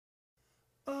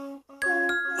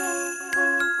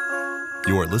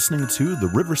You are listening to the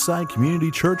Riverside Community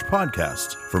Church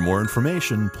podcast. For more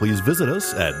information, please visit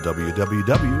us at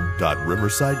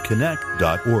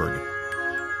www.riversideconnect.org.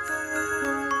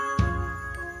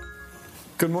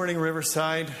 Good morning,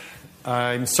 Riverside.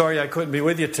 I'm sorry I couldn't be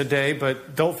with you today,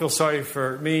 but don't feel sorry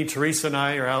for me. Teresa and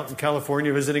I are out in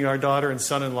California visiting our daughter and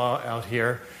son-in-law out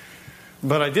here.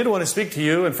 But I did want to speak to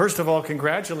you and first of all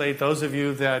congratulate those of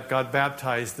you that got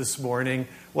baptized this morning.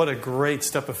 What a great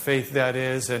step of faith that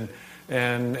is, and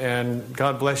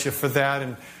God bless you for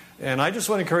that. And I just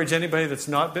want to encourage anybody that's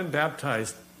not been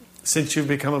baptized since you've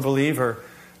become a believer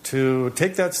to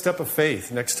take that step of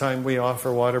faith next time we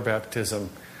offer water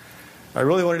baptism. I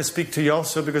really wanted to speak to you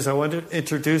also because I wanted to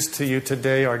introduce to you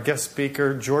today our guest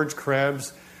speaker, George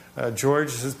Krebs.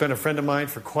 George has been a friend of mine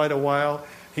for quite a while.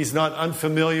 He's not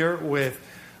unfamiliar with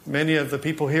many of the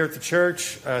people here at the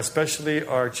church, especially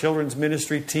our children's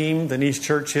ministry team, Denise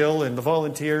Churchill, and the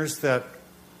volunteers that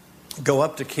go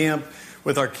up to camp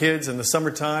with our kids in the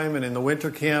summertime and in the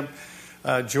winter camp.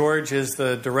 George is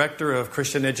the director of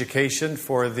Christian education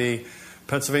for the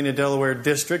Pennsylvania-Delaware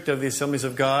District of the Assemblies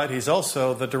of God. He's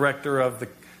also the director of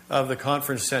the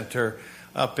conference center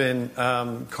up in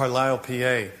Carlisle,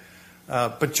 PA.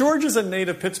 But George is a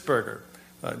native Pittsburgher.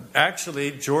 Actually,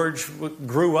 George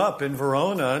grew up in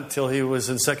Verona until he was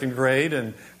in second grade,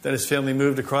 and then his family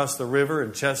moved across the river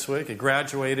in Cheswick. He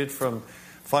graduated from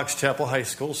Fox Chapel High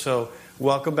School. So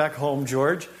welcome back home,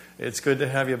 George. It's good to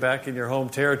have you back in your home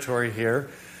territory here.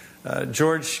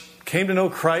 George came to know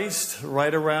Christ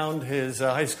right around his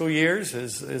high school years,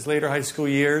 his later high school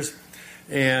years,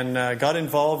 and got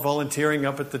involved volunteering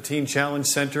up at the Teen Challenge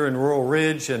Center in Rural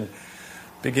Ridge and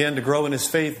began to grow in his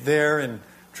faith there and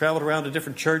traveled around to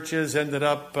different churches, ended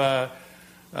up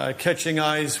catching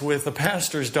eyes with the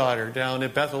pastor's daughter down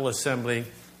at Bethel Assembly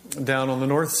down on the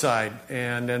north side,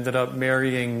 and ended up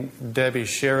marrying Debbie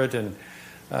Sheridan.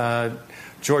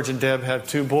 George and Deb have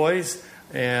two boys,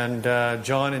 and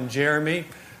John and Jeremy.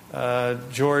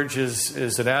 George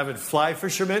is an avid fly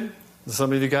fisherman.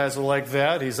 Some of you guys will like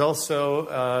that. He's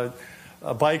also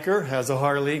a biker, has a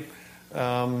Harley.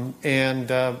 But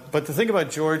the thing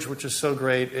about George, which is so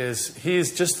great, is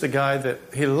he's just the guy that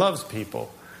he loves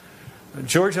people.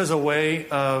 George has a way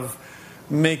of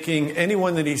making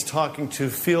anyone that he's talking to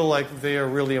feel like they are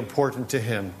really important to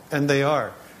him, and they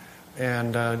are.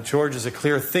 And George is a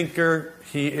clear thinker.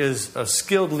 He is a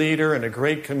skilled leader and a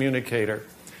great communicator.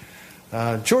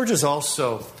 George is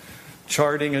also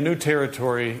charting a new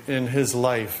territory in his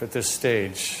life at this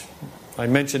stage. I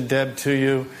mentioned Deb to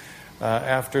you.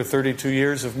 After 32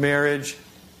 years of marriage,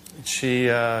 she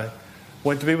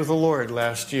went to be with the Lord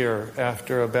last year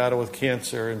after a battle with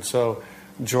cancer. And so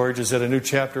George is at a new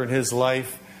chapter in his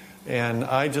life. And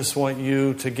I just want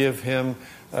you to give him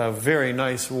a very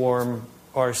nice, warm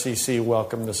RCC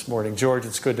welcome this morning. George,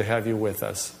 it's good to have you with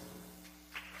us.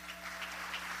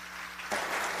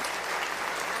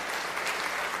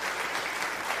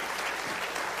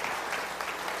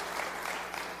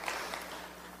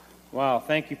 Wow,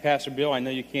 thank you, Pastor Bill. I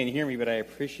know you can't hear me, but I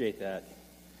appreciate that.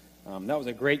 That was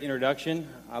a great introduction.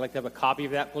 I'd like to have a copy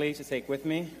of that, please, to take with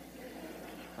me.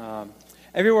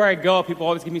 Everywhere I go, people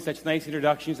always give me such nice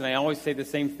introductions, and I always say the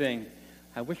same thing.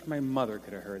 I wish my mother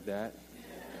could have heard that.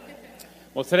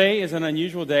 Well, today is an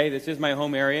unusual day. This is my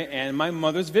home area, and my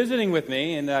mother's visiting with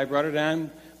me, and I brought her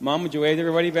down. Mom, would you wave to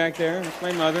everybody back there? That's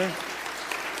my mother.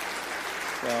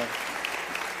 So,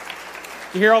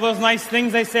 you hear all those nice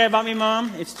things they say about me,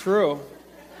 Mom? It's true.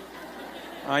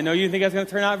 I know you didn't think I was going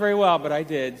to turn out very well, but I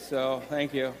did, so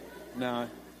thank you. No,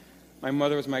 my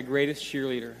mother was my greatest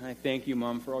cheerleader, and I thank you,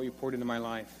 Mom, for all you poured into my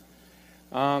life.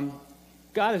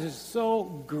 God is just so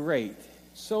great,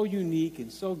 so unique,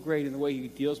 and so great in the way He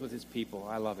deals with His people.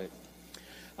 I love it.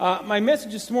 My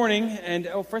message this morning, and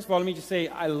first of all, let me just say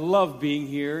I love being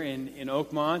here in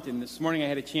Oakmont, and this morning I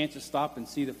had a chance to stop and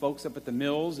see the folks up at the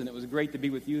mills, and it was great to be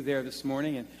with you there this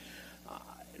morning. And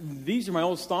these are my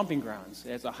old stomping grounds.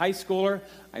 As a high schooler,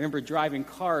 I remember driving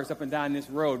cars up and down this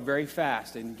road very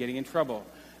fast and getting in trouble,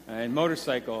 and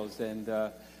motorcycles, and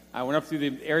I went up through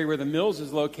the area where the mills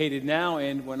is located now,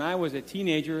 and when I was a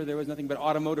teenager, there was nothing but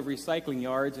automotive recycling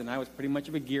yards, and I was pretty much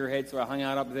of a gearhead, so I hung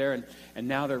out up there, and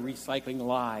now they're recycling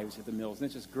lives at the mills, and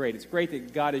it's just great. It's great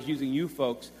that God is using you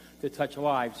folks to touch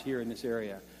lives here in this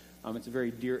area. It's a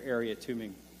very dear area to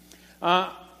me.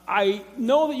 I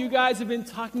know that you guys have been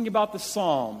talking about the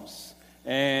Psalms,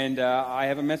 and I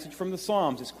have a message from the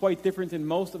Psalms. It's quite different than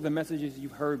most of the messages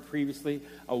you've heard previously.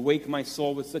 Awake my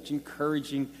soul with such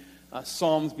encouraging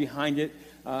psalms behind it.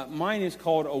 Mine is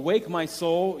called Awake My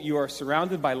Soul, You Are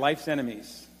Surrounded by Life's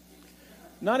Enemies.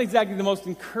 Not exactly the most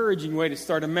encouraging way to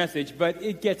start a message, but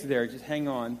it gets there. Just hang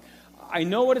on. I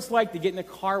know what it's like to get in a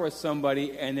car with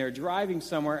somebody and they're driving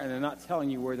somewhere and they're not telling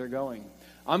you where they're going.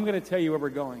 I'm going to tell you where we're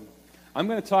going. I'm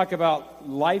going to talk about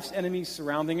life's enemies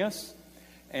surrounding us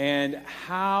and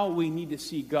how we need to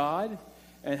see God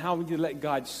and how we need to let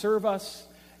God serve us,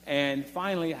 and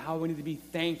finally, how we need to be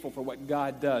thankful for what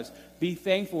God does. Be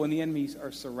thankful when the enemies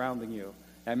are surrounding you.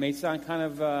 That may sound kind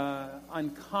of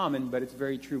uncommon, but it's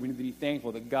very true. We need to be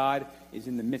thankful that God is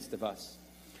in the midst of us.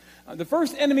 The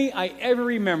first enemy I ever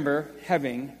remember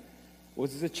having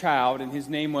was as a child, and his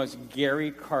name was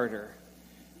Gary Carter.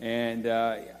 And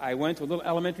I went to a little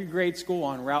elementary grade school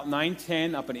on Route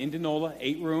 910 up in Indianola,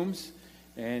 8 rooms.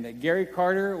 And Gary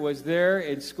Carter was there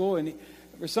in school, and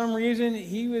for some reason,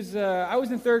 I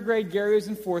was in 3rd grade, Gary was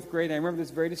in 4th grade, and I remember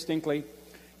this very distinctly.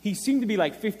 He seemed to be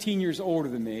like 15 years older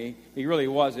than me. He really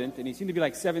wasn't, and he seemed to be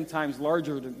like 7 times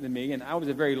larger than me, and I was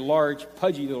a very large,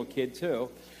 pudgy little kid, too.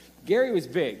 Gary was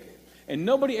big, and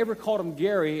nobody ever called him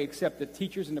Gary except the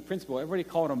teachers and the principal. Everybody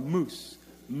called him Moose,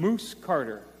 Moose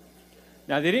Carter.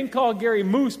 Now, they didn't call Gary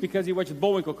Moose because he watched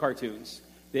Bullwinkle cartoons.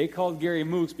 They called Gary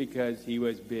Moose because he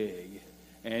was big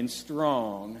and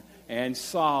strong and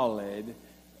solid,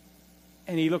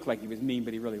 and he looked like he was mean,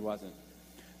 but he really wasn't.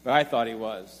 But I thought he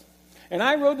was. And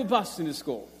I rode the bus into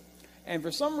school. And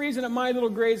for some reason at my little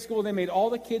grade school, they made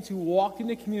all the kids who walked in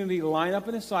the community line up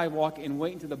on the sidewalk and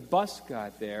wait until the bus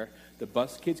got there. The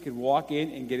bus kids could walk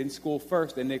in and get in school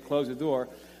first, then they'd close the door.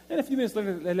 And a few minutes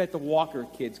later, they let the walker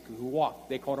kids who walked,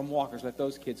 they called them walkers, let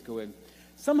those kids go in.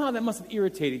 Somehow that must have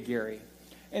irritated Gary.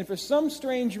 And for some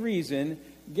strange reason,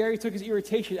 Gary took his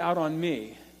irritation out on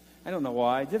me. I don't know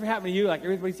why. Does it ever happen to you? Like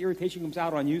everybody's irritation comes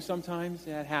out on you sometimes?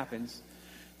 Yeah, it happens.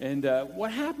 And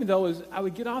what happened, though, is I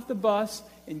would get off the bus,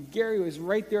 and Gary was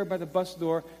right there by the bus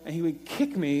door, and he would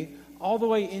kick me all the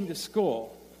way into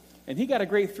school. And he got a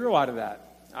great thrill out of that.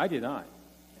 I did not.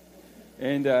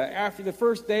 And after the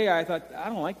first day, I thought, I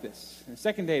don't like this. And the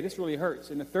second day, this really hurts.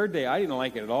 And the third day, I didn't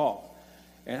like it at all.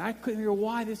 And I couldn't figure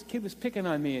why this kid was picking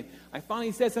on me. And I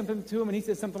finally said something to him, and he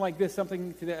said something like this,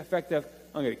 something to the effect of,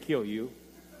 I'm going to kill you.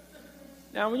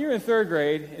 Now, when you're in 3rd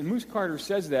grade, and Moose Carter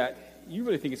says that, you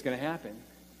really think it's going to happen.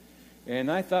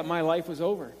 And I thought my life was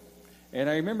over. And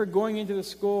I remember going into the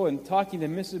school and talking to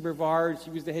Mrs. Brevard. She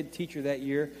was the head teacher that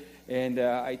year. And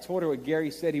I told her what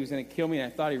Gary said. He was going to kill me,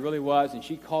 and I thought he really was. And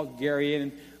she called Gary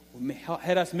in and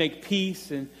had us make peace.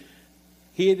 And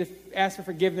he had asked for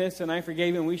forgiveness, and I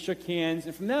forgave him, and we shook hands.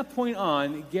 And from that point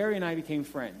on, Gary and I became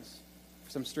friends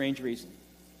for some strange reason.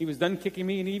 He was done kicking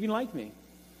me, and he even liked me.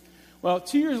 Well,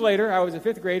 2 years later, I was a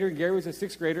 5th grader, and Gary was a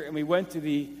 6th grader, and we went to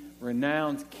the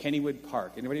renowned Kennywood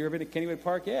Park. Anybody ever been to Kennywood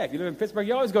Park? Yeah, if you live in Pittsburgh,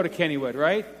 you always go to Kennywood,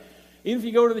 right? Even if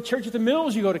you go to the church at the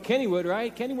Mills, you go to Kennywood,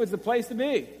 right? Kennywood's the place to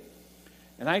be.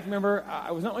 And I remember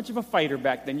I was not much of a fighter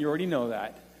back then. You already know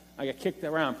that. I got kicked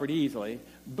around pretty easily.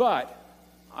 But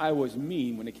I was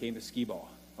mean when it came to skee-ball.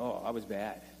 Oh, I was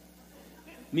bad.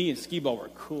 Me and skee-ball were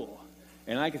cool.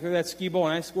 And I could throw that skee-ball,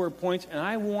 and I scored points, and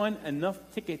I won enough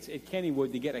tickets at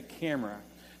Kennywood to get a camera.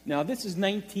 Now, this is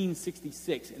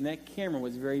 1966, and that camera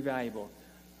was very valuable.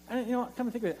 Come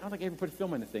to think of it, I don't think I ever put a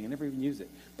film on the thing. I never even used it.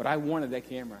 But I wanted that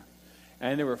camera.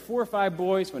 And there were 4 or 5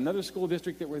 boys from another school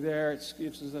district that were there. It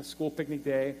was a school picnic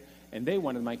day, and they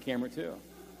wanted my camera too.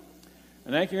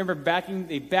 And I can remember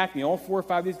they backed me, all 4 or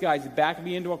 5 of these guys backed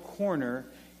me into a corner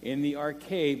in the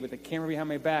arcade with a camera behind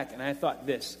my back, and I thought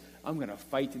this, I'm going to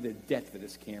fight to the death for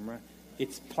this camera.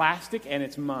 It's plastic and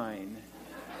it's mine.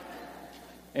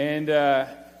 And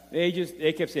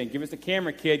they kept saying, give us the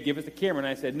camera, kid, give us the camera. And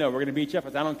I said, no, we're going to beat you up. I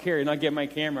said, I don't care, you're not getting my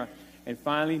camera. And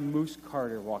finally, Moose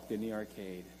Carter walked in the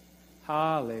arcade.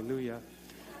 Hallelujah.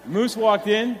 Moose walked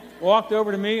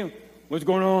over to me, what's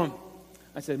going on?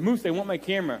 I said, Moose, they want my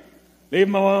camera. Leave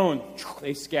them alone.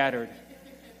 They scattered.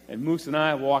 And Moose and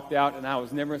I walked out, and I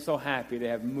was never so happy to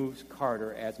have Moose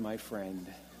Carter as my friend.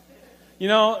 You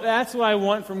know, that's what I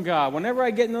want from God. Whenever I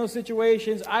get in those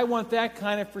situations, I want that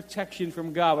kind of protection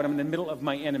from God when I'm in the middle of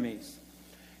my enemies.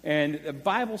 And the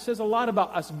Bible says a lot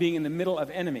about us being in the middle of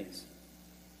enemies.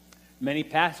 Many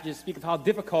passages speak of how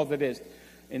difficult it is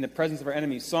in the presence of our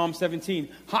enemies. Psalm 17,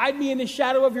 hide me in the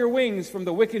shadow of your wings from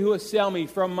the wicked who assail me,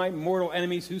 from my mortal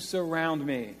enemies who surround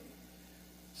me.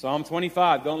 Psalm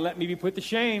 25, don't let me be put to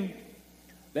shame.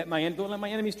 Don't let my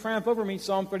enemies triumph over me.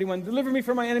 Psalm 31, deliver me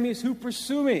from my enemies who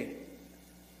pursue me.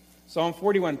 Psalm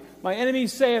 41, my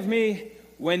enemies say of me,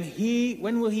 when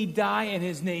will he die and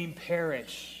his name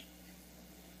perish?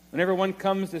 Whenever one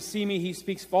comes to see me, he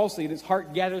speaks falsely, and his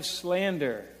heart gathers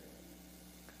slander.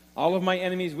 All of my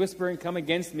enemies whisper and come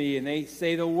against me, and they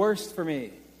say the worst for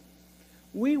me.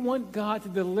 We want God to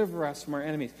deliver us from our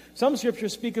enemies. Some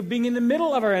scriptures speak of being in the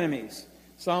middle of our enemies.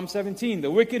 Psalm 17, the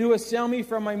wicked who assail me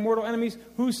from my mortal enemies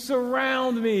who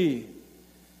surround me.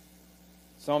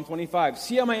 Psalm 25,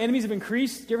 see how my enemies have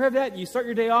increased? Do you ever have that? You start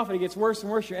your day off and it gets worse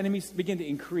and worse. Your enemies begin to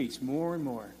increase more and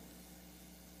more.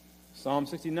 Psalm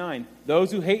 69,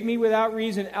 those who hate me without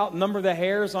reason outnumber the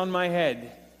hairs on my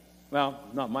head. Well,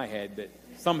 not my head, but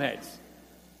some heads.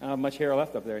 I don't have much hair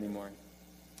left up there anymore.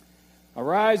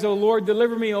 Arise, O Lord,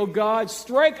 deliver me, O God.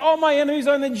 Strike all my enemies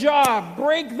on the jaw.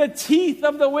 Break the teeth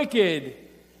of the wicked.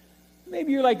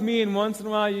 Maybe you're like me, and once in a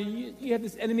while you have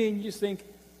this enemy and you just think,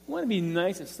 wouldn't it be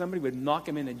nice if somebody would knock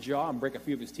him in the jaw and break a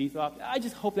few of his teeth off? I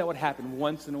just hope that would happen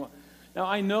once in a while. Now,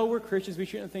 I know we're Christians. We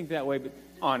shouldn't think that way, but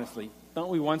honestly, don't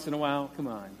we once in a while? Come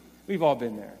on. We've all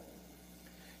been there.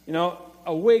 You know,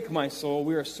 awake, my soul.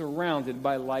 We are surrounded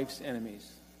by life's enemies.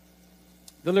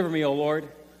 Deliver me, O Lord.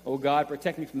 O God,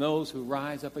 protect me from those who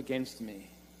rise up against me.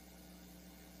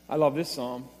 I love this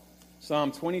psalm.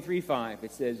 Psalm 23:5.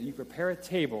 It says, you prepare a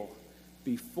table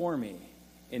before me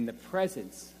in the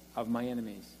presence of my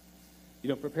enemies. You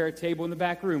don't prepare a table in the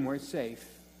back room where it's safe.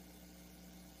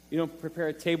 You don't prepare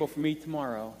a table for me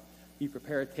tomorrow. You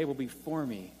prepare a table before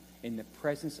me in the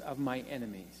presence of my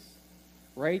enemies.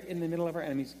 Right in the middle of our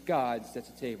enemies, God sets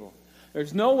a table.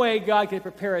 There's no way God can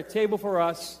prepare a table for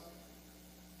us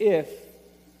if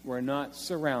we're not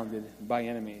surrounded by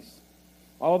enemies.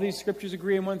 All these scriptures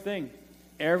agree on one thing.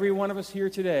 Every one of us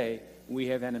here today, we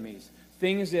have enemies.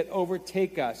 Things that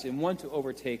overtake us and want to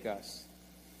overtake us.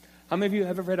 How many of you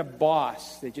have ever had a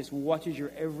boss that just watches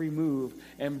your every move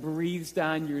and breathes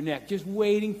down your neck, just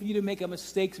waiting for you to make a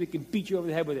mistake so he can beat you over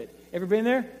the head with it? Ever been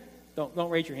there?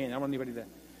 Don't raise your hand. I don't want anybody to, in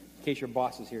case your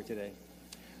boss is here today.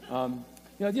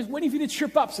 Just waiting for you to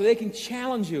trip up so they can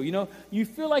challenge you. You know, you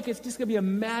feel like it's just going to be a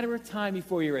matter of time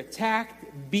before you're attacked,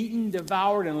 beaten,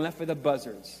 devoured, and left with the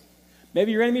buzzards.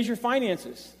 Maybe your enemy is your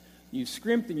finances. You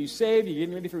scrimped and you saved, you're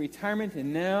getting ready for retirement,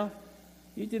 and now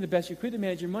you did the best you could to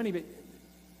manage your money, but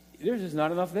there's just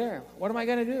not enough there. What am I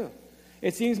going to do?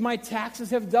 It seems my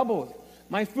taxes have doubled.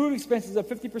 My food expenses are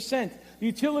 50%. The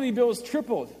utility bill has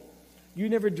tripled. You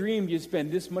never dreamed you'd spend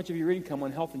this much of your income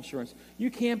on health insurance. You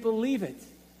can't believe it.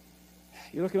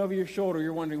 You're looking over your shoulder,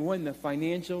 you're wondering when the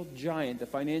financial giant, the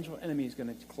financial enemy is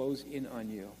going to close in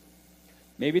on you.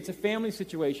 Maybe it's a family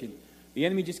situation. The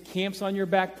enemy just camps on your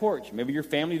back porch. Maybe your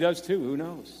family does too. Who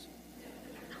knows?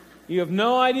 You have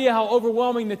no idea how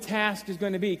overwhelming the task is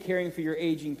going to be caring for your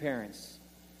aging parents.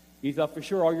 You thought for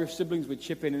sure all your siblings would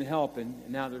chip in and help, and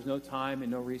now there's no time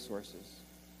and no resources.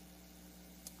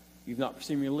 You've not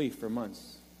seen relief for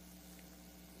months.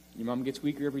 Your mom gets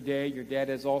weaker every day. Your dad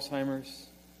has Alzheimer's.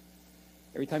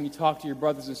 Every time you talk to your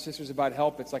brothers and sisters about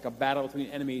help, it's like a battle between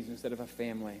enemies instead of a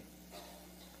family.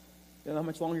 You don't know how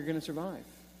much longer you're going to survive.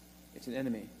 It's an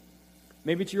enemy.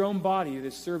 Maybe it's your own body that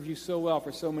has served you so well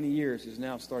for so many years is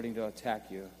now starting to attack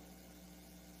you.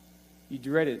 You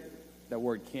dreaded that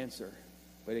word cancer,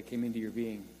 but it came into your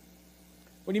being.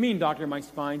 What do you mean, doctor, my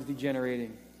spine's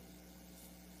degenerating?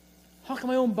 How can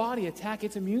my own body attack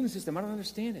its immune system? I don't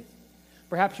understand it.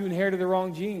 Perhaps you inherited the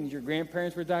wrong genes. Your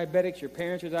grandparents were diabetics, your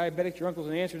parents were diabetics, your uncles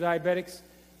and aunts were diabetics,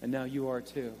 and now you are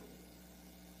too.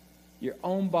 Your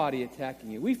own body attacking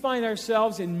you. We find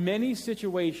ourselves in many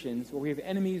situations where we have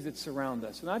enemies that surround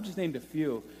us. And I've just named a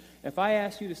few. If I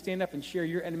ask you to stand up and share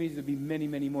your enemies, there'd be many,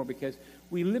 many more, because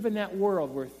we live in that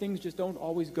world where things just don't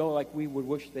always go like we would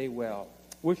wish they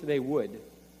would.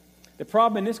 The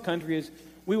problem in this country is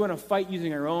we want to fight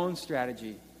using our own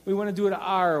strategy. We want to do it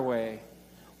our way.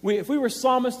 If we were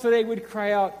psalmists today, we'd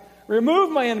cry out,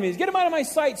 remove my enemies, get them out of my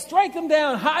sight, strike them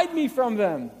down, hide me from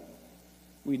them.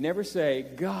 We'd never say,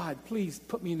 God, please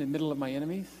put me in the middle of my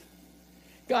enemies.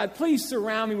 God, please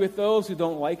surround me with those who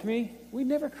don't like me. We'd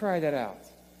never cry that out.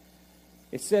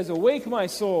 It says, awake my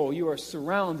soul, you are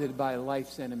surrounded by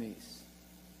life's enemies.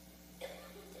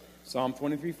 Psalm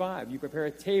 23:5, you prepare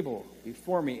a table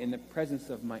before me in the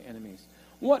presence of my enemies.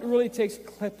 What really takes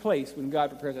place when God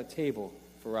prepares a table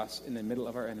for us in the middle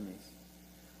of our enemies?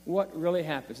 What really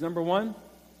happens? Number one,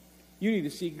 you need to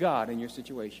seek God in your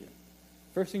situation.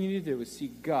 First thing you need to do is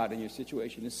seek God in your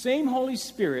situation. The same Holy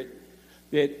Spirit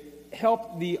that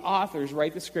helped the authors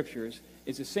write the scriptures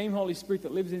is the same Holy Spirit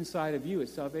that lives inside of you at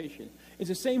salvation. It's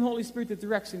the same Holy Spirit that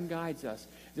directs and guides us.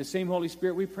 It's the same Holy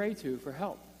Spirit we pray to for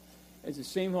help. It's the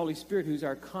same Holy Spirit who's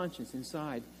our conscience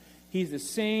inside. He's the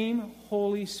same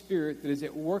Holy Spirit that is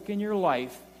at work in your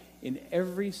life in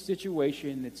every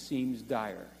situation that seems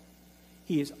dire.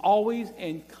 He is always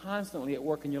and constantly at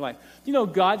work in your life. Do you know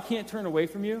God can't turn away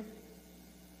from you?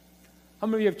 How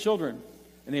many of you have children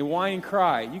and they whine and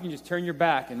cry? You can just turn your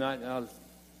back and not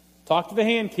talk to the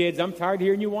hand, kids. I'm tired of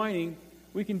hearing you whining.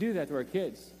 We can do that to our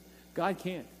kids. God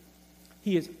can't.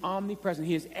 He is omnipresent.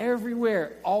 He is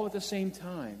everywhere all at the same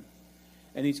time.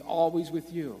 And He's always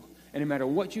with you. And no matter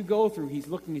what you go through, He's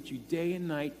looking at you day and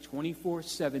night,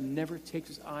 24/7, never takes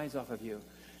His eyes off of you.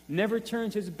 Never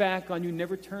turns His back on you,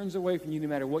 never turns away from you no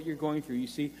matter what you're going through. You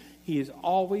see, He is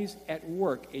always at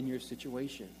work in your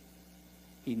situation.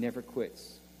 He never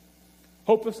quits.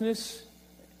 Hopelessness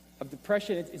of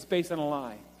depression, it's based on a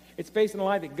lie. It's based on a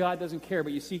lie that God doesn't care,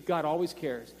 but you see, God always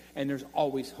cares, and there's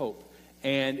always hope.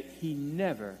 And He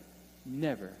never,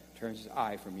 never turns His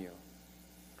eye from you.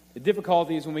 The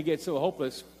difficulty is when we get so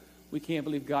hopeless, we can't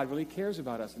believe God really cares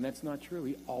about us, and that's not true.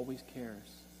 He always cares.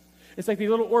 It's like the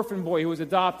little orphan boy who was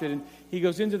adopted, and he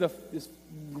goes into this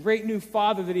great new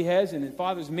father that he has in his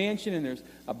father's mansion, and there's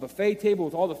a buffet table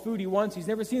with all the food he wants. He's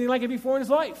never seen anything like it before in his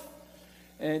life.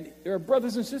 And there are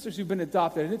brothers and sisters who've been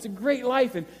adopted, and it's a great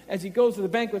life. And as he goes to the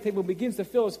banquet table and begins to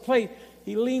fill his plate,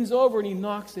 he leans over and he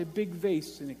knocks a big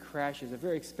vase, and it crashes, a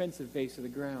very expensive vase, to the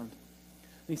ground.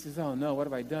 And he says, "Oh no, what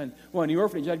have I done?" Well, in the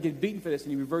orphanage, I'd get beaten for this,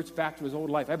 and he reverts back to his old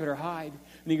life. I better hide.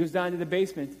 And he goes down to the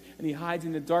basement, and he hides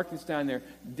in the darkness down there,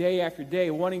 day after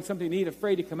day, wanting something to eat,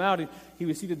 afraid to come out. And he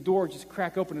would see the door just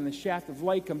crack open and the shaft of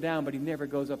light come down, but he never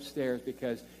goes upstairs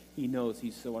because he knows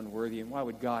he's so unworthy. And why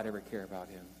would God ever care about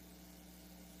him?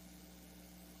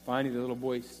 Finally, the little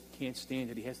boy can't stand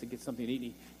it. He has to get something to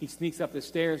eat. He sneaks up the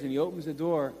stairs, and he opens the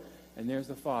door, and there's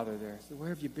the father there. He says, "Where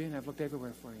have you been? I've looked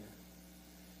everywhere for you."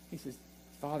 He says,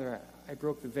 "Father, I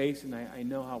broke the vase, and I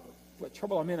know what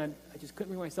trouble I'm in. I just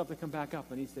couldn't bring myself to come back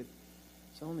up." And he said,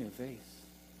 "It's only a vase.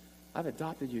 I've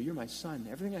adopted you. You're my son.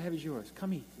 Everything I have is yours.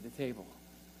 Come eat at the table."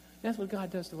 And that's what God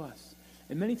does to us.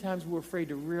 And many times we're afraid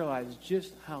to realize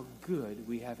just how good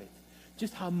we have it,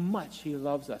 just how much He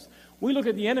loves us. We look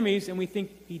at the enemies and we think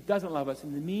He doesn't love us.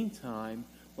 In the meantime,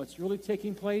 what's really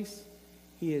taking place?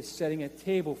 He is setting a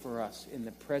table for us in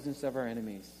the presence of our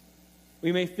enemies.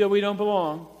 We may feel we don't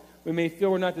belong. We may feel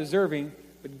we're not deserving,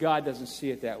 but God doesn't see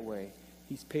it that way.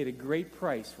 He's paid a great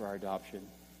price for our adoption,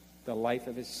 the life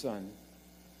of His Son,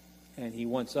 and He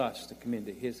wants us to come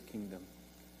into His kingdom.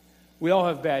 We all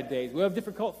have bad days. We have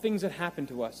difficult things that happen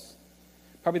to us.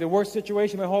 Probably the worst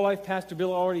situation my whole life, Pastor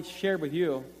Bill already shared with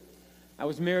you. I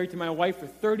was married to my wife for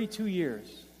 32 years.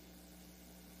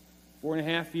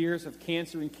 4.5 years of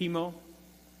cancer and chemo.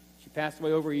 She passed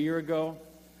away over a year ago.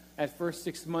 At first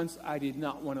 6 months, I did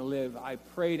not want to live. I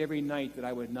prayed every night that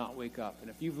I would not wake up. And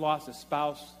if you've lost a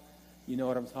spouse, you know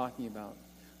what I'm talking about.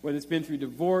 Whether it's been through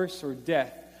divorce or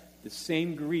death, the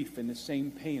same grief and the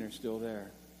same pain are still there.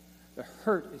 The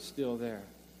hurt is still there.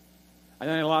 And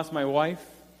then I lost my wife.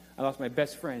 I lost my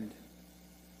best friend.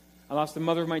 I lost the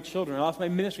mother of my children. I lost my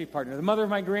ministry partner, the mother of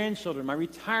my grandchildren, my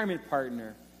retirement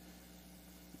partner,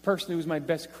 the person who was my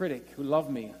best critic, who loved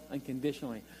me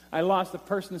unconditionally. I lost the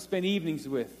person to spend evenings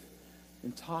with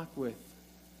and talk with.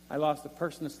 I lost the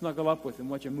person to snuggle up with and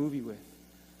watch a movie with.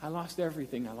 I lost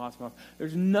everything.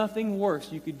 There's nothing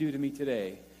worse you could do to me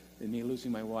today than me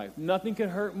losing my wife. Nothing could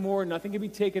hurt more. Nothing could be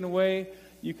taken away.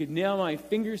 You could nail my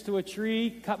fingers to a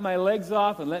tree, cut my legs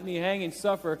off, and let me hang and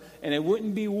suffer, and it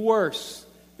wouldn't be worse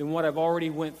than what I've already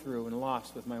went through and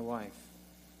lost with my wife.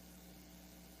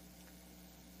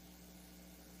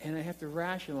 And I have to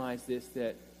rationalize this,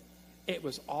 that it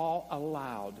was all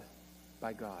allowed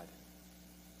by God.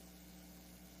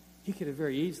 He could have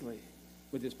very easily,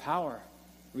 with His power,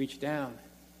 reached down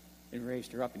and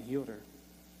raised her up and healed her.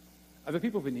 Other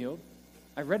people have been healed.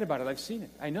 I've read about it. I've seen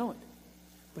it. I know it.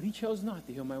 But He chose not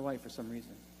to heal my wife for some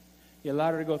reason. He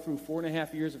allowed her to go through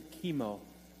 4.5 years of chemo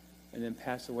and then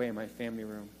pass away in my family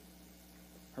room.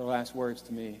 Her last words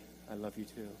to me, "I love you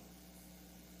too."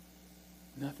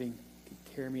 Nothing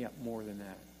could tear me up more than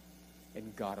that.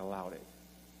 And God allowed it.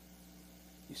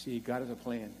 You see, God has a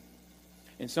plan.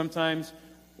 And sometimes,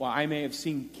 while I may have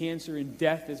seen cancer and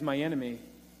death as my enemy,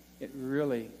 it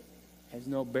really has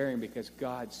no bearing because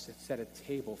God set a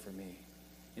table for me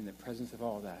in the presence of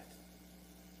all that.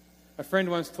 A friend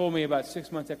once told me about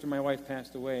 6 months after my wife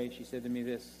passed away, she said to me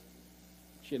this.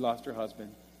 She had lost her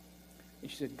husband.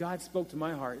 And she said, "God spoke to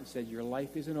my heart and said, your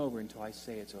life isn't over until I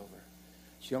say it's over."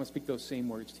 She said, "I'm going to speak those same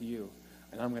words to you,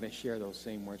 and I'm going to share those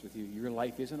same words with you. Your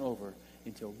life isn't over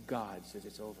until God says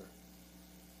it's over."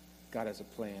 God has a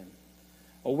plan.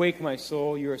 "Awake, my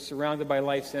soul. You are surrounded by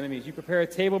life's enemies. You prepare a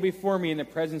table before me in the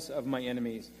presence of my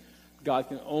enemies." God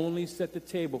can only set the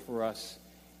table for us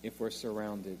if we're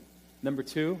surrounded. Number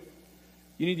 2,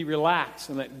 you need to relax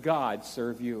and let God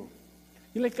serve you.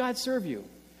 You let God serve you.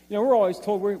 You know, we're always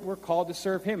told we're called to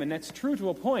serve Him, and that's true to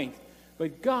a point.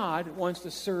 But God wants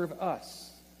to serve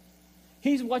us.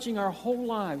 He's watching our whole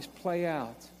lives play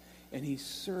out, and He's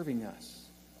serving us.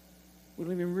 We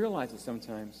don't even realize it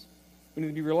sometimes. We need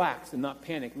to be relaxed and not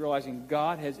panic, realizing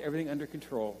God has everything under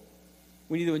control.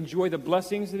 We need to enjoy the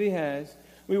blessings that He has.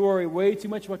 We worry way too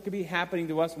much what could be happening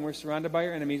to us when we're surrounded by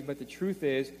our enemies, but the truth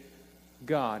is,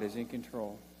 God is in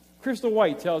control. Crystal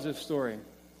White tells this story.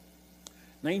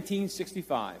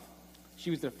 1965. She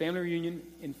was at a family reunion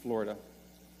in Florida.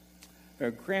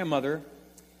 Her grandmother,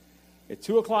 at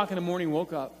 2 o'clock in the morning,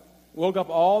 woke up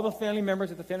all the family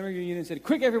members at the family reunion and said,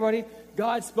 "Quick, everybody,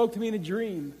 God spoke to me in a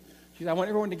dream." She said, "I want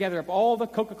everyone to gather up all the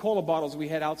Coca-Cola bottles we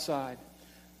had outside.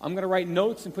 I'm going to write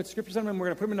notes and put scriptures on them, and we're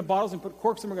going to put them in the bottles and put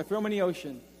corks, and we're going to throw them in the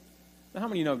ocean." Now, how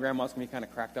many of you know grandmas can be kind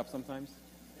of cracked up sometimes?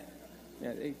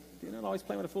 Yeah, they're not always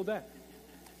playing with a full deck.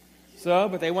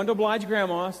 But they wanted to oblige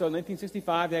Grandma, so in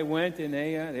 1965 they went and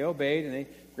they obeyed, and they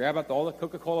grabbed out all the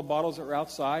Coca-Cola bottles that were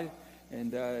outside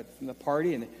and from the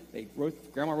party, and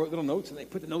Grandma wrote little notes, and they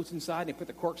put the notes inside, and they put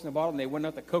the corks in the bottle, and they went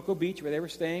out to Cocoa Beach where they were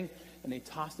staying, and they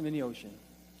tossed them in the ocean.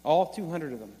 All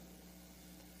 200 of them.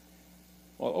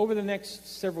 Well, over the next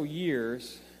several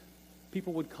years,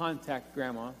 people would contact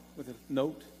Grandma with a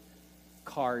note,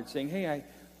 card, saying, "Hey,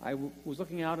 I was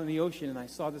looking out in the ocean, and I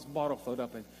saw this bottle float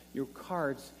up, and your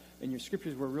cards and your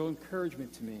scriptures were a real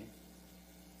encouragement to me."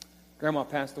 Grandma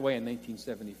passed away in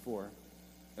 1974,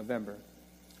 November.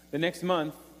 The next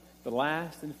month, the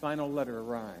last and final letter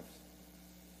arrived.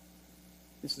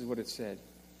 This is what it said.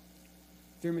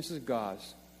 "Dear Mrs.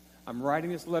 Gause, I'm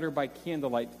writing this letter by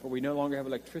candlelight, for we no longer have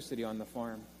electricity on the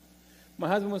farm. My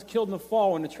husband was killed in the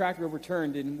fall when the tractor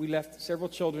overturned, and we left several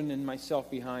children and myself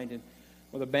behind, and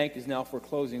the bank is now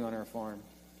foreclosing on our farm.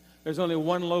 There's only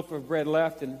one loaf of bread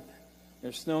left, and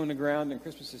there's snow on the ground, and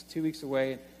Christmas is 2 weeks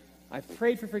away. I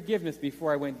prayed for forgiveness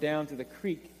before I went down to the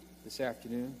creek this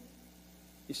afternoon.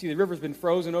 You see, the river's been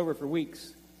frozen over for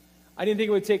weeks. I didn't think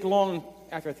it would take long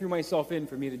after I threw myself in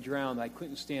for me to drown. I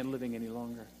couldn't stand living any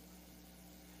longer.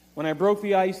 When I broke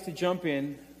the ice to jump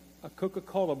in, a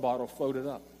Coca-Cola bottle floated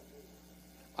up.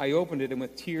 I opened it, and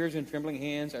with tears and trembling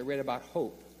hands, I read about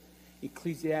hope.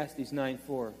 Ecclesiastes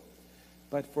 9:4.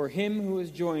 But for him who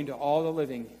is joined to all the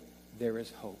living, there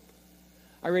is hope.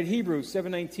 I read Hebrews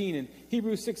 7:19 and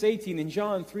Hebrews 6:18 and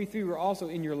John 3:3 were also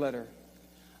in your letter.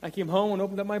 I came home and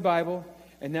opened up my Bible,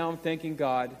 and now I'm thanking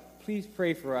God. Please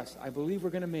pray for us. I believe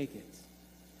we're going to make it."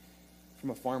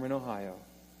 From a farm in Ohio.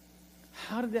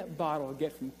 How did that bottle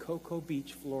get from Cocoa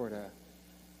Beach, Florida,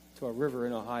 to a river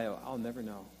in Ohio? I'll never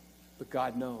know. But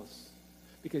God knows.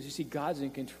 Because you see, God's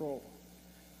in control.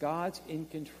 God's in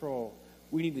control.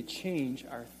 We need to change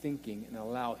our thinking and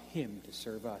allow Him to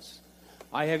serve us.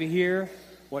 I have here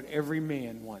what every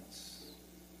man wants.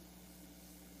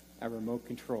 A remote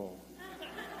control.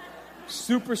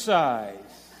 Supersize.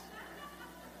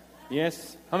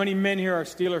 Yes? How many men here are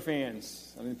Steeler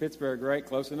fans? I'm in Pittsburgh, right?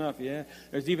 Close enough, yeah.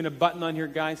 There's even a button on here,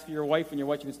 guys, for your wife when you're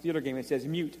watching the Steeler game. It says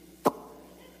mute.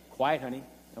 Quiet, honey.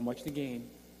 I'm watching the game.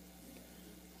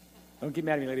 Don't get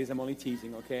mad at me, ladies. I'm only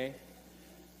teasing, okay?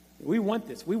 We want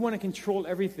this. We want to control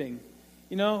everything.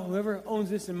 You know, whoever owns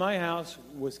this in my house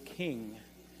was king.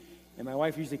 And my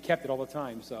wife usually kept it all the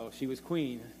time, so she was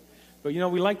queen. But, you know,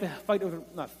 we like to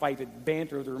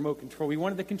banter over the remote control. We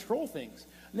wanted to control things.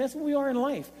 And that's what we are in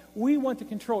life. We want to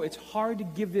control. It's hard to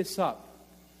give this up.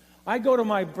 I go to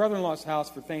my brother-in-law's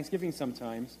house for Thanksgiving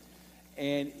sometimes,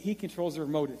 and he controls the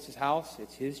remote. It's his house,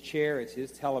 it's his chair, it's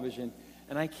his television,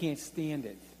 and I can't stand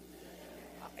it.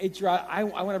 I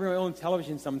want to bring my own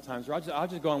television sometimes, or I'll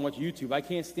just go and watch YouTube. I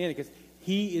can't stand it because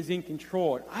he is in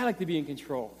control. I like to be in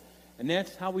control. And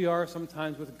that's how we are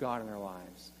sometimes with God in our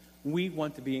lives. We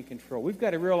want to be in control. We've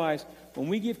got to realize when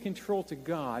we give control to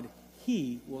God,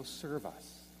 He will serve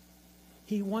us.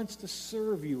 He wants to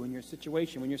serve you in your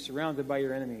situation when you're surrounded by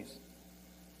your enemies.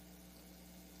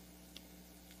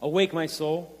 Awake, my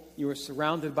soul. You are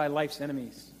surrounded by life's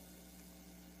enemies.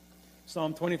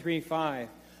 Psalm 23:5.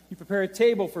 You prepare a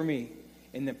table for me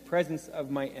in the presence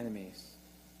of my enemies.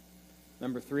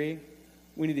 Number 3,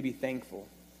 we need to be thankful.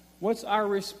 What's our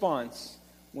response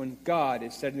when God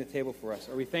is setting the table for us?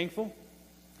 Are we thankful?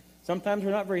 Sometimes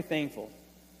we're not very thankful.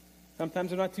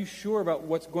 Sometimes we're not too sure about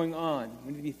what's going on.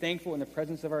 We need to be thankful in the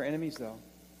presence of our enemies, though.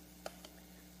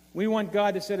 We want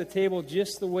God to set a table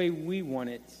just the way we want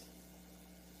it.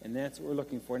 And that's what we're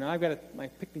looking for. Now, I've got my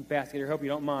picnic basket here. I hope you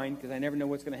don't mind, because I never know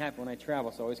what's going to happen when I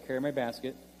travel, so I always carry my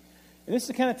basket. And this is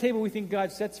the kind of table we think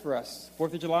God sets for us.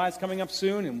 4th of July is coming up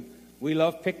soon, and we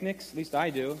love picnics. At least I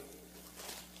do.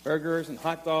 Burgers and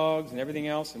hot dogs and everything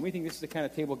else. And we think this is the kind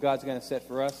of table God's going to set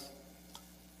for us.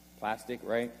 Plastic,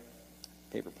 right?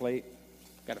 Paper plate.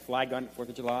 Got a flag on it, 4th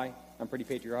of July. I'm pretty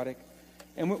patriotic.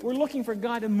 And we're looking for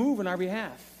God to move on our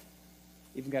behalf.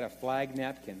 Even got a flag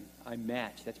napkin. I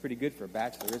match. That's pretty good for a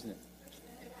bachelor, isn't it?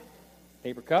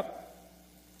 Paper cup.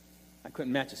 I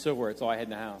couldn't match the silverware. It's all I had in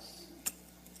the house.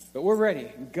 But we're ready.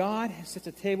 God has set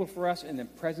a table for us in the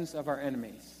presence of our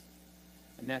enemies.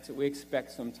 And that's what we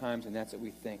expect sometimes, and that's what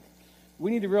we think.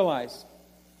 We need to realize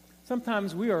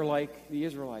sometimes we are like the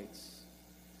Israelites.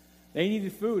 They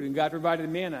needed food, and God provided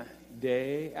manna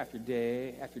day after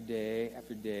day after day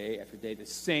after day after day. The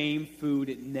same food,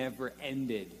 it never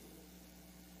ended.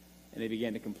 And they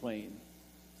began to complain.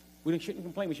 We shouldn't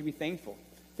complain. We should be thankful.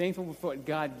 Thankful for what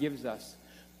God gives us.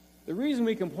 The reason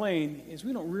we complain is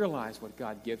we don't realize what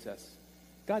God gives us.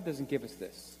 God doesn't give us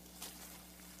this.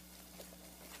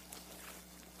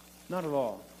 Not at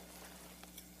all.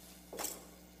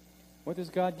 What does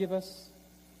God give us?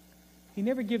 He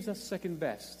never gives us second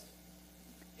best.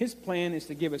 His plan is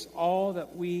to give us all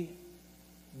that we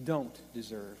don't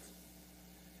deserve.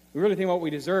 We really think what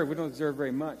we deserve. We don't deserve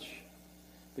very much.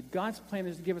 But God's plan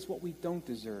is to give us what we don't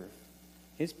deserve.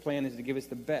 His plan is to give us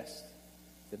the best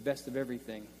of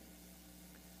everything.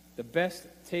 The best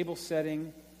table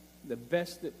setting, the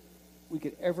best that we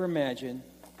could ever imagine,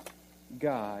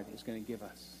 God is going to give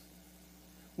us.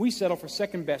 We settle for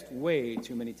second best way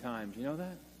too many times. You know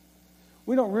that?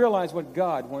 We don't realize what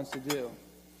God wants to do.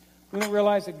 We don't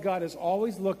realize that God is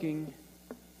always looking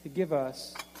to give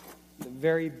us the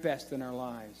very best in our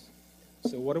lives.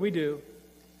 So what do?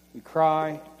 We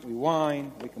cry, we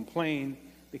whine, we complain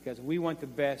because we want the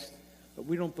best, but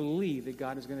we don't believe that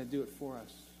God is going to do it for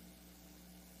us.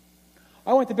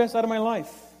 I want the best out of my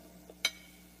life.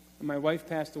 When my wife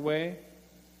passed away,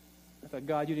 I thought,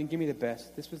 God, you didn't give me the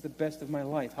best. This was the best of my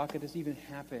life. How could this even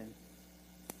happen?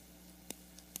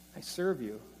 I serve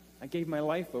you. I gave my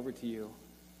life over to you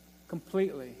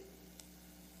completely.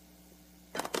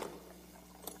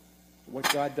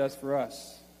 What God does for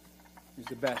us is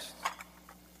the best.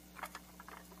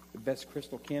 The best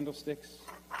crystal candlesticks,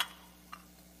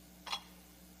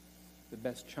 the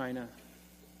best china,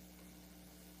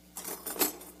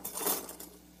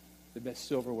 the best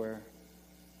silverware,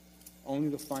 only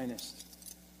the finest,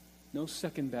 no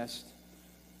second best.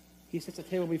 He sets a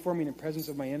table before me in the presence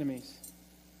of my enemies.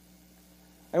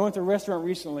 I went to a restaurant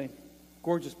recently,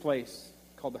 gorgeous place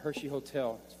called the Hershey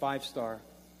Hotel. It's 5-star,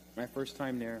 my first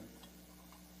time there.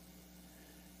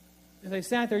 As I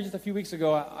sat there just a few weeks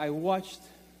ago, I watched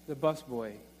the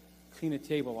busboy clean a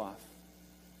table off.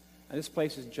 And this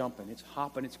place is jumping. It's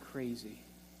hopping. It's crazy.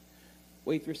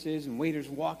 Waitresses and waiters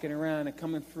walking around and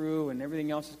coming through, and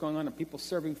everything else is going on, and people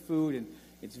serving food, and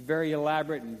it's very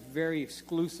elaborate and very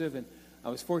exclusive. And I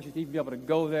was fortunate to even be able to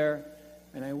go there.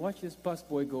 And I watched this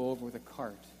busboy go over with a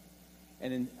cart.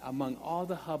 And in, among all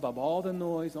the hubbub, all the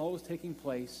noise, all that was taking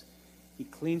place, he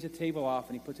cleans the table off,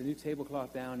 and he puts a new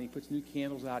tablecloth down, and he puts new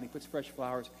candles out, and he puts fresh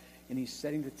flowers, and he's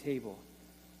setting the table.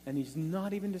 And he's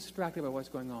not even distracted by what's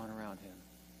going on around him.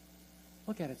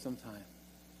 Look at it sometime.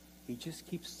 He just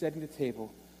keeps setting the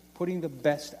table, putting the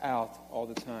best out all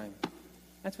the time.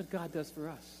 That's what God does for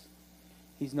us.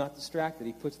 He's not distracted.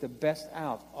 He puts the best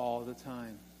out all the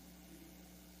time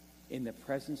in the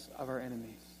presence of our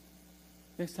enemies.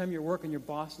 Next time you're working, your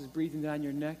boss is breathing down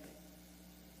your neck,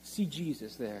 see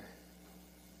Jesus there,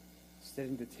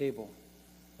 setting the table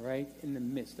right in the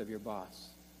midst of your boss.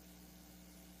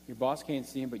 Your boss can't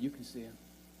see him, but you can see him.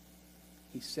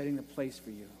 He's setting the place for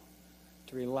you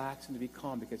to relax and to be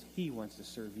calm because he wants to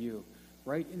serve you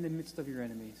right in the midst of your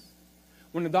enemies.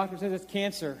 When the doctor says it's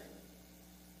cancer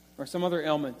or some other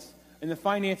ailment, and the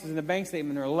finances in the bank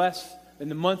statement are less than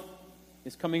the month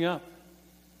is coming up,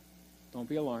 don't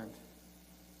be alarmed.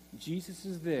 Jesus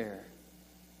is there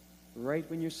right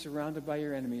when you're surrounded by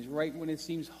your enemies, right when it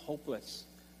seems hopeless.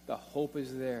 The hope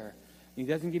is there. And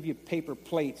he doesn't give you paper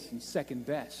plates and second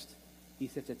best. He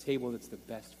sets a table that's the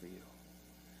best for you.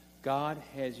 God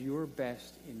has your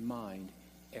best in mind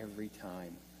every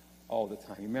time, all the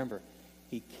time. Remember,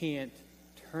 he can't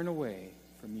turn away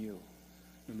from you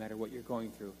no matter what you're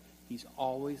going through. He's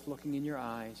always looking in your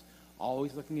eyes,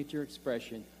 always looking at your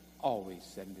expression, always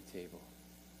setting the table.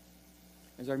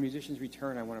 As our musicians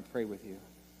return, I want to pray with you.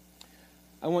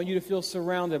 I want you to feel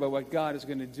surrounded by what God is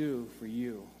going to do for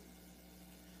you.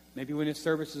 Maybe when this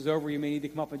service is over, you may need to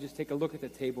come up and just take a look at the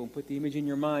table and put the image in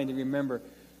your mind and remember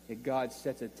that God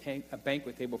sets a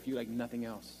banquet table for you like nothing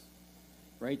else.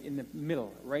 Right in the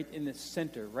middle, right in the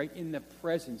center, right in the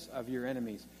presence of your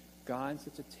enemies. God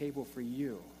sets a table for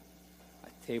you,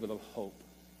 a table of hope.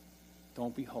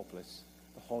 Don't be hopeless.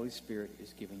 The Holy Spirit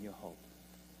is giving you hope.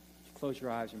 Close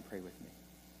your eyes and pray with me.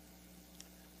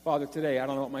 Father, today, I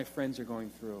don't know what my friends are going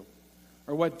through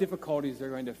or what difficulties they're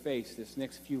going to face this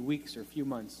next few weeks or few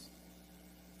months.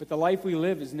 But the life we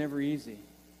live is never easy.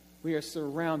 We are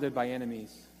surrounded by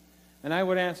enemies. And I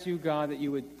would ask you, God, that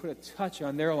you would put a touch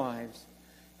on their lives.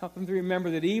 Help them to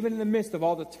remember that even in the midst of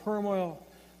all the turmoil,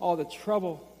 all the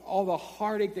trouble, all the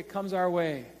heartache that comes our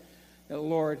way, that,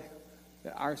 Lord,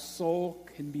 that our soul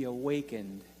can be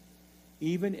awakened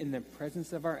even in the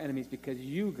presence of our enemies, because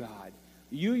you, God,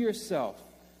 you yourself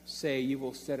say you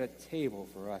will set a table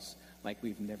for us like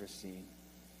we've never seen.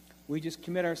 We just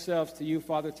commit ourselves to you,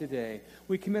 Father, today.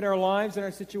 We commit our lives and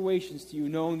our situations to you,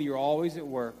 knowing that you're always at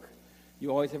work. You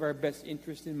always have our best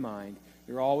interest in mind.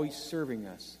 You're always serving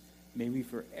us. May we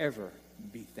forever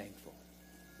be thankful.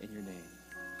 In your name.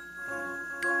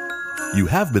 You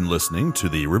have been listening to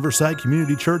the Riverside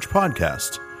Community Church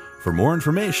podcast. For more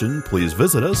information, please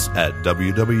visit us at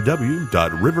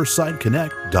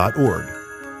www.riversideconnect.org.